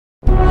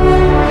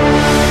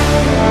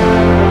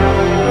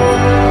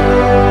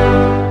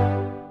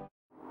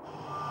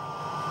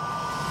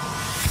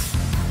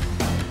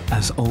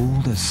As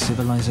old as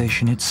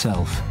civilization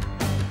itself,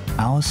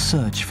 our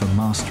search for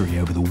mastery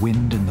over the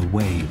wind and the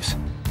waves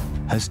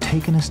has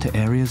taken us to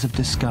areas of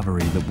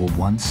discovery that were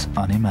once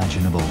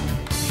unimaginable.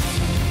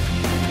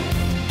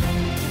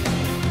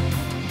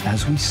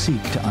 As we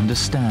seek to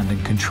understand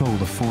and control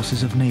the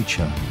forces of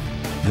nature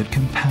that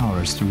can power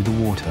us through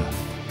the water,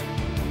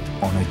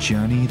 on a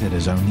journey that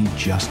has only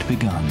just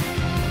begun.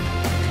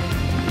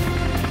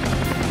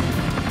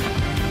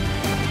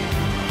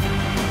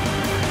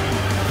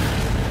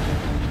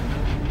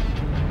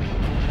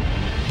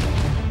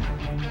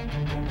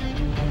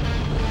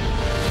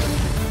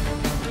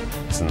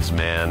 Since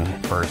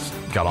man first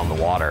got on the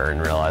water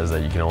and realized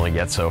that you can only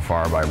get so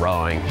far by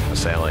rowing,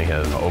 sailing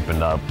has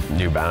opened up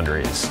new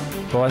boundaries.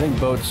 Well, I think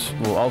boats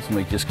will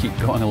ultimately just keep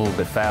going a little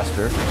bit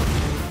faster.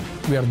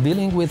 We are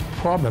dealing with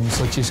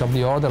problems which is of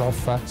the order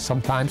of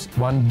sometimes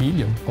 1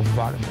 billion of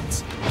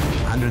variables.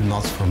 100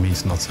 knots for me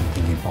is not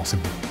something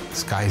impossible. The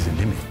sky is the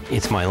limit.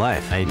 It's my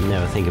life. I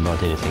never think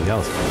about anything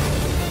else.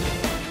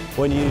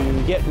 When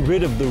you get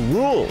rid of the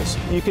rules,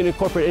 you can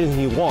incorporate anything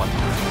you want.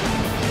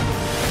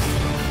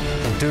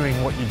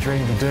 Doing what you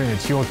dreamed of doing,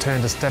 it's your turn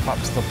to step up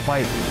to the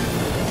plate.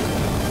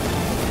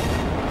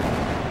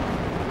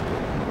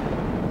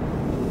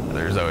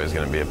 There's always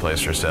going to be a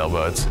place for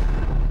sailboats.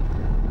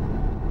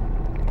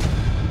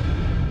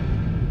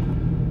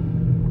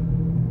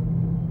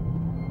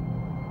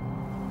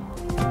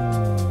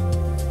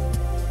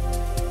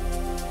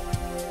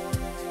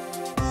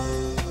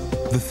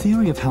 The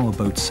theory of how a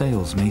boat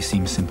sails may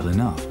seem simple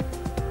enough,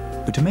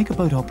 but to make a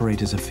boat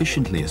operate as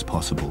efficiently as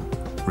possible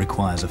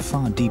requires a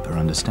far deeper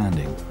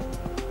understanding.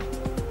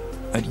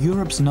 At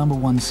Europe's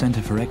 #1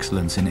 Centre for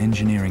Excellence in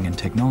Engineering and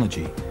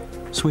Technology,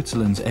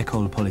 Switzerland's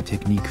École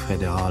Polytechnique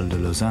Fédérale de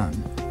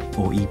Lausanne,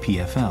 or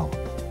EPFL,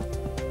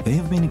 they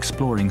have been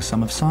exploring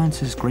some of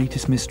science's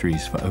greatest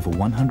mysteries for over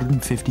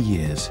 150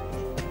 years.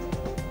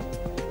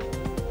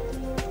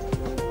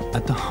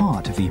 At the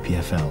heart of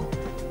EPFL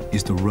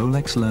is the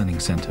Rolex Learning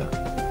Center,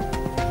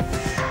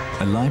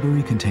 a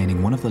library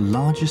containing one of the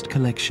largest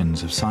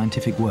collections of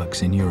scientific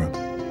works in Europe,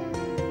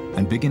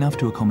 and big enough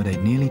to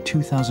accommodate nearly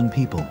 2,000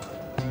 people,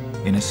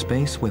 in a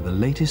space where the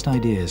latest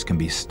ideas can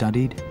be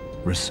studied,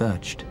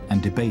 researched,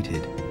 and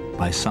debated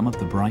by some of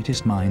the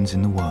brightest minds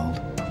in the world.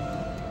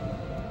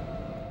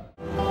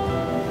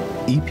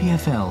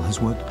 EPFL has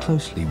worked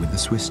closely with the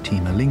Swiss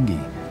team Alinghi,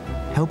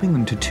 helping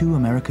them to 2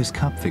 America's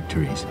Cup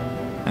victories,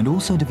 and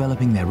also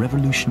developing their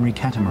revolutionary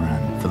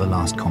catamaran for the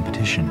last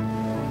competition.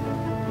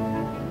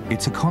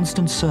 It's a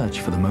constant search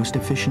for the most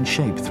efficient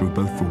shape through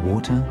both the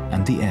water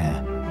and the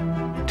air,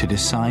 to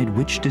decide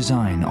which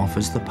design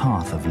offers the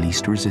path of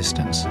least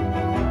resistance.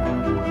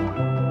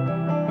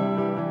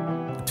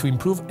 To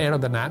improve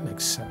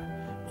aerodynamics,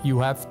 you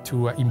have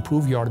to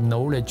improve your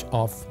knowledge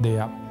of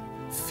the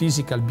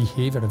physical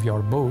behavior of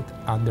your boat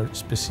under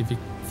specific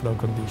flow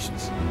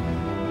conditions.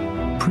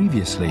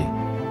 Previously,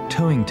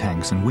 towing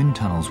tanks and wind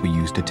tunnels were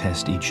used to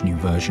test each new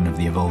version of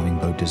the evolving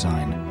boat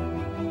design.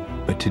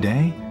 But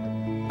today,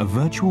 a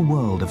virtual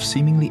world of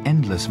seemingly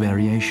endless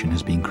variation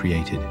has been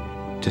created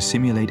to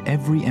simulate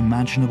every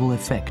imaginable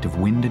effect of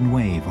wind and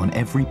wave on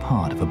every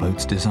part of a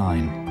boat's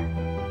design.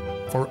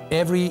 For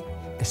every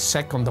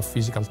second of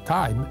physical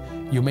time,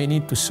 you may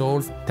need to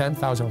solve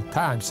 10,000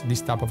 times this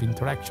type of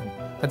interaction.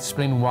 That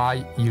explains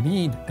why you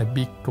need a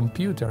big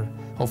computer,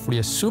 hopefully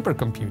a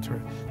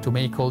supercomputer, to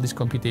make all this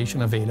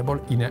computation available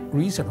in a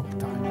reasonable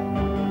time.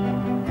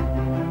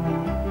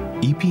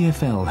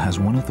 EPFL has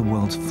one of the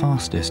world's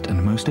fastest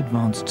and most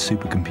advanced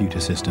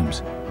supercomputer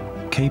systems,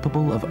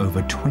 capable of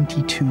over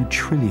 22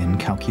 trillion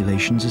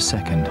calculations a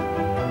second.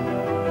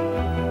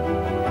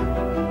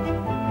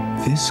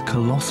 This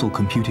colossal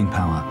computing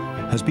power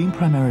has been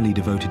primarily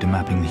devoted to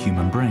mapping the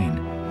human brain,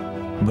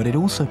 but it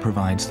also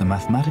provides the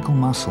mathematical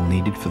muscle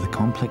needed for the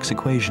complex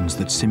equations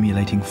that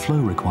simulating flow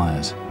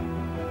requires.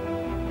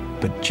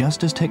 But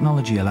just as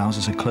technology allows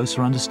us a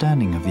closer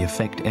understanding of the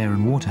effect air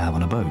and water have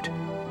on a boat,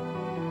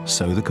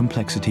 so the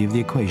complexity of the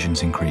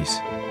equations increase.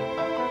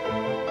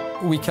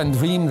 We can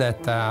dream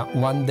that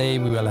one day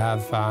we will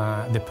have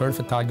the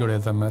perfect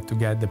algorithm to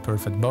get the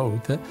perfect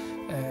boat,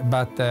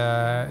 but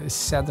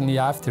suddenly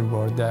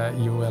afterward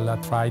you will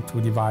try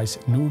to devise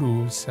new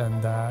rules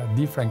and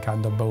different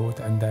kind of boat,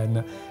 and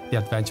then the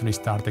adventure will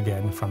start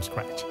again from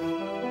scratch.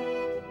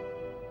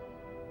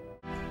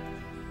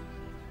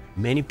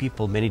 Many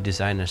people, many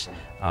designers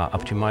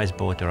optimize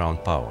boat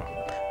around power.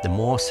 The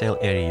more sail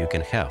area you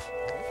can have,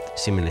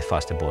 seemingly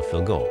faster boat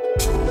will go.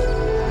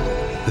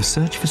 The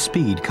search for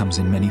speed comes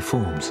in many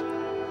forms.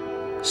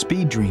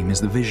 SpeedDream is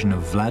the vision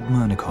of Vlad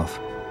Murnikov,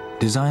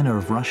 designer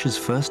of Russia's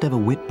first ever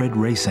Whitbread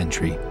race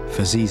entry,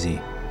 Fazizi.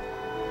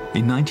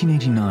 In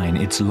 1989,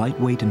 its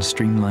lightweight and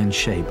streamlined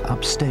shape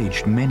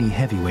upstaged many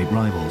heavyweight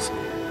rivals.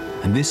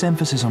 And this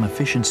emphasis on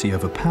efficiency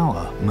over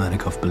power,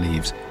 Murnikov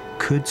believes,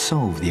 could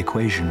solve the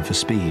equation for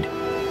speed.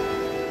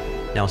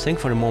 Now think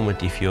for a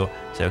moment if you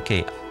say,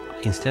 okay,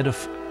 instead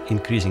of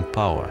increasing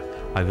power,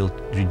 I will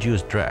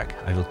reduce drag.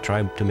 I will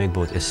try to make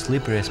boat as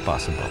slippery as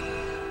possible.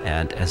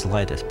 and as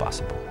light as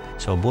possible.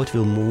 So a boat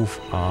will move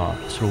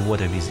through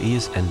water with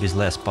ease and with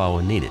less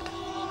power needed.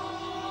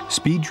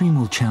 SpeedDream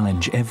will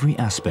challenge every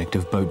aspect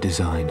of boat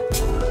design.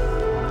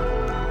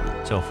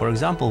 So, for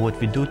example, what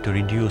we do to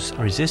reduce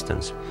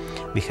resistance,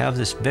 we have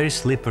this very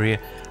slippery,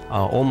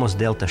 almost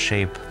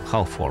delta-shaped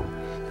hull form.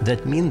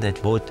 That means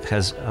that boat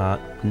has a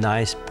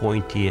nice,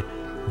 pointy,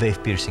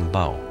 wave-piercing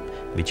bow,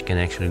 which can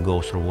actually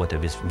go through water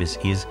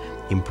with ease,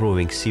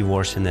 improving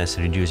seaworthiness,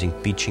 reducing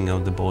pitching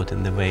of the boat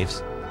in the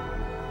waves.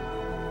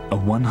 A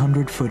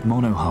 100-foot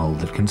monohull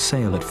that can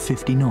sail at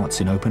 50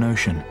 knots in open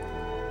ocean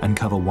and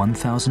cover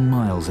 1,000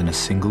 miles in a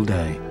single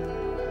day.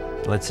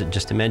 Let's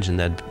just imagine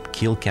that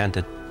keel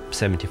canted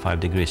 75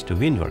 degrees to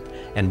windward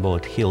and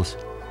boat heels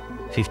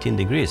 15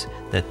 degrees.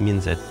 That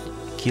means that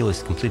keel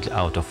is completely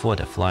out of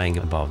water, flying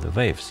above the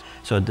waves.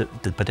 So the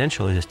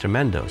potential is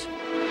tremendous.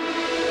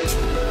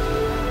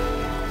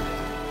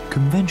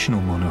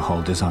 Conventional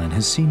monohull design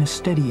has seen a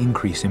steady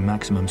increase in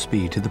maximum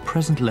speed to the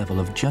present level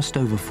of just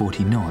over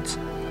 40 knots.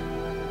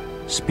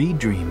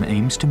 SpeedDream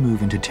aims to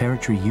move into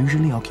territory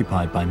usually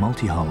occupied by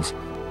multi-hulls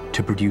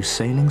to produce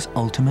sailing's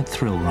ultimate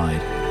thrill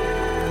ride.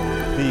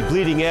 The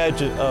bleeding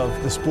edge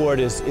of the sport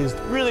is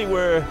really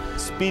where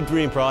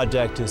SpeedDream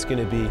project is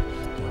going to be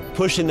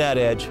pushing that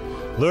edge,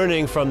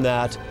 learning from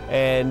that,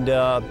 and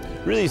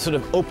really sort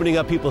of opening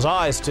up people's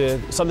eyes to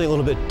something a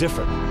little bit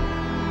different.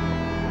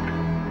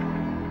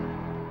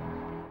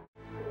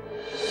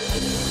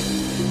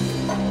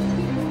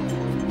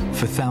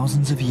 For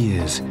thousands of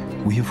years,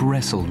 we have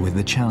wrestled with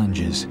the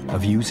challenges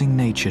of using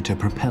nature to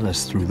propel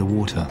us through the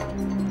water,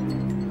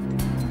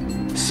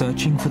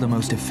 searching for the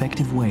most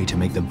effective way to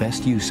make the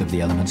best use of the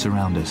elements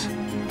around us.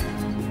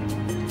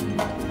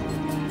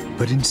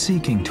 But in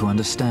seeking to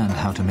understand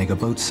how to make a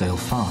boat sail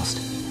fast,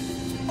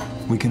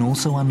 we can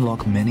also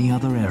unlock many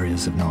other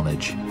areas of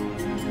knowledge.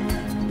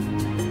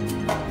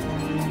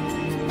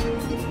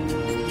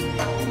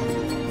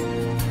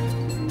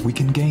 We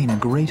can gain a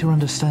greater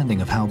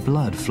understanding of how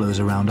blood flows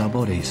around our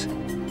bodies.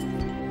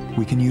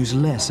 We can use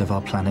less of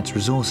our planet's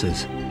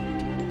resources,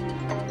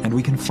 and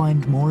we can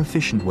find more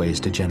efficient ways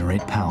to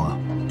generate power.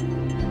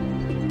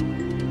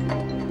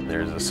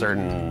 There's a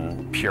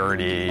certain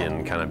purity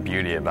and kind of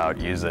beauty about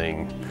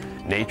using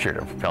nature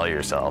to propel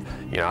yourself.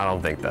 You know, I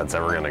don't think that's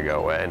ever going to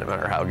go away, no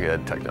matter how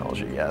good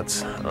technology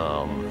gets. You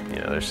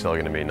know, there's still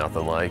going to be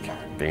nothing like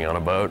being on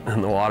a boat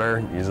in the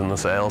water, using the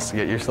sails to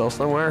get yourself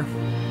somewhere.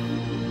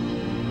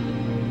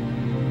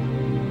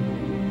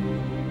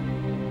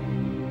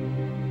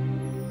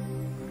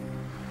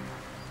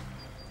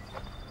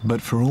 But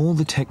for all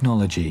the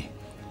technology,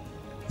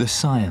 the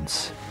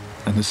science,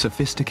 and the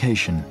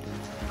sophistication,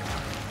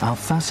 our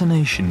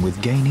fascination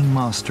with gaining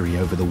mastery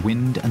over the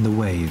wind and the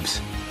waves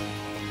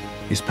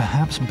is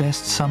perhaps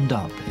best summed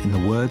up in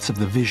the words of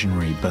the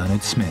visionary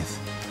Bernard Smith.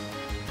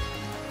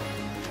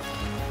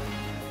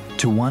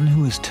 To one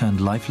who has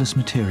turned lifeless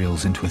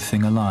materials into a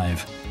thing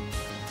alive,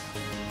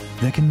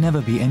 there can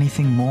never be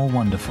anything more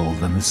wonderful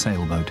than the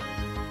sailboat.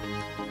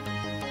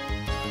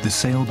 The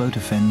sailboat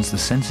offends the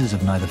senses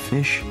of neither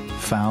fish,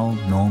 fowl,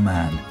 nor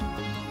man.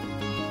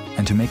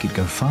 And to make it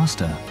go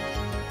faster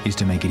is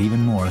to make it even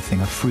more a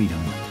thing of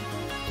freedom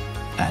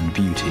and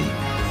beauty.